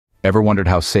Ever wondered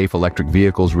how safe electric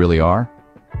vehicles really are?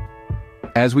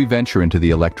 As we venture into the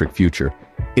electric future,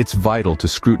 it's vital to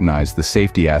scrutinize the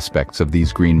safety aspects of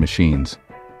these green machines.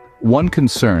 One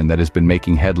concern that has been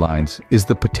making headlines is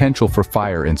the potential for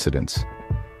fire incidents.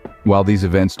 While these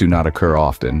events do not occur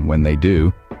often, when they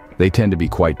do, they tend to be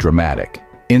quite dramatic,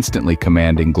 instantly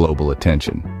commanding global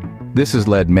attention. This has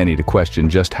led many to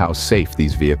question just how safe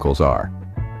these vehicles are.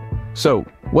 So,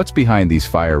 what's behind these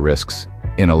fire risks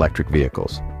in electric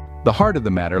vehicles? The heart of the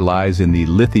matter lies in the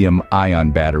lithium-ion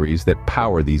batteries that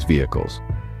power these vehicles.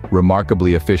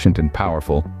 Remarkably efficient and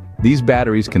powerful, these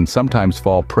batteries can sometimes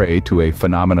fall prey to a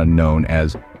phenomenon known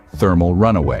as thermal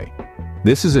runaway.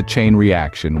 This is a chain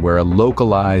reaction where a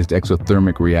localized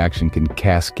exothermic reaction can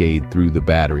cascade through the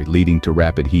battery, leading to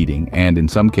rapid heating and, in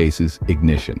some cases,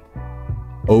 ignition.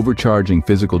 Overcharging,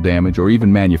 physical damage, or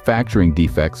even manufacturing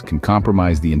defects can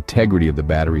compromise the integrity of the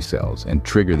battery cells and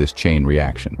trigger this chain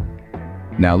reaction.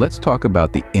 Now let's talk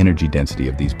about the energy density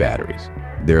of these batteries.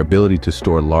 Their ability to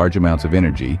store large amounts of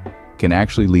energy can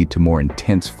actually lead to more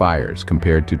intense fires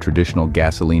compared to traditional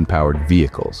gasoline-powered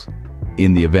vehicles.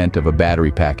 In the event of a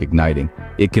battery pack igniting,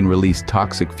 it can release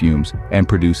toxic fumes and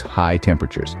produce high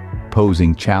temperatures,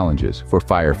 posing challenges for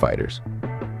firefighters.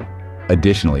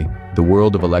 Additionally, the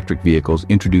world of electric vehicles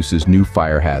introduces new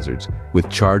fire hazards with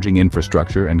charging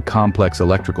infrastructure and complex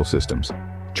electrical systems.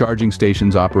 Charging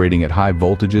stations operating at high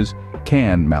voltages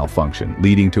can malfunction,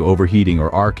 leading to overheating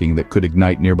or arcing that could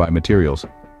ignite nearby materials.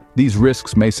 These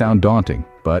risks may sound daunting,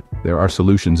 but there are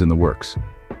solutions in the works.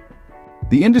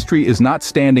 The industry is not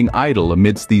standing idle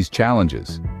amidst these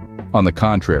challenges. On the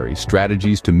contrary,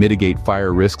 strategies to mitigate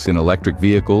fire risks in electric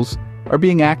vehicles are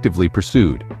being actively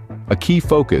pursued. A key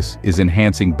focus is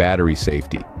enhancing battery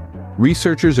safety.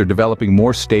 Researchers are developing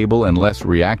more stable and less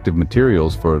reactive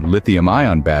materials for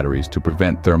lithium-ion batteries to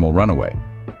prevent thermal runaway.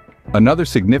 Another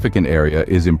significant area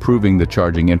is improving the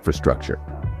charging infrastructure.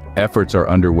 Efforts are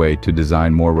underway to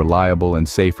design more reliable and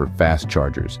safer fast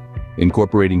chargers,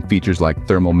 incorporating features like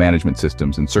thermal management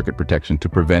systems and circuit protection to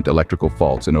prevent electrical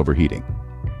faults and overheating.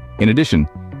 In addition,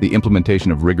 the implementation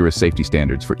of rigorous safety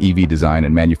standards for EV design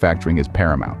and manufacturing is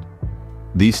paramount.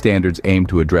 These standards aim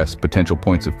to address potential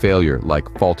points of failure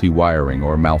like faulty wiring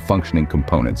or malfunctioning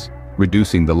components,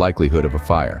 reducing the likelihood of a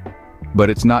fire. But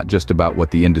it's not just about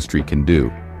what the industry can do.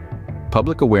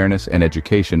 Public awareness and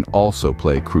education also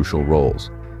play crucial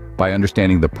roles. By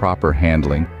understanding the proper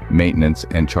handling, maintenance,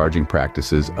 and charging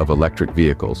practices of electric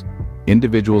vehicles,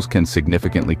 individuals can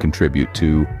significantly contribute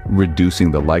to reducing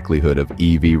the likelihood of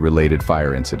EV-related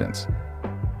fire incidents.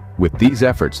 With these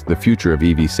efforts, the future of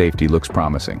EV safety looks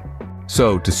promising.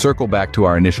 So, to circle back to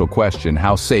our initial question,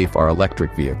 how safe are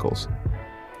electric vehicles?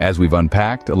 As we've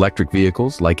unpacked, electric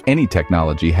vehicles, like any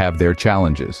technology, have their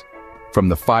challenges. From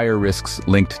the fire risks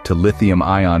linked to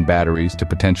lithium-ion batteries to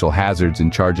potential hazards in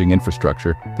charging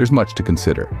infrastructure, there's much to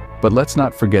consider. But let's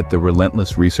not forget the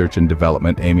relentless research and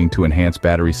development aiming to enhance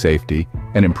battery safety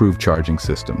and improve charging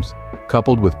systems.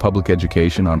 Coupled with public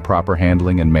education on proper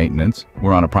handling and maintenance,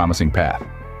 we're on a promising path.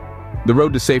 The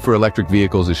road to safer electric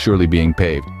vehicles is surely being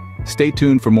paved. Stay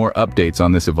tuned for more updates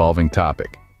on this evolving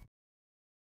topic.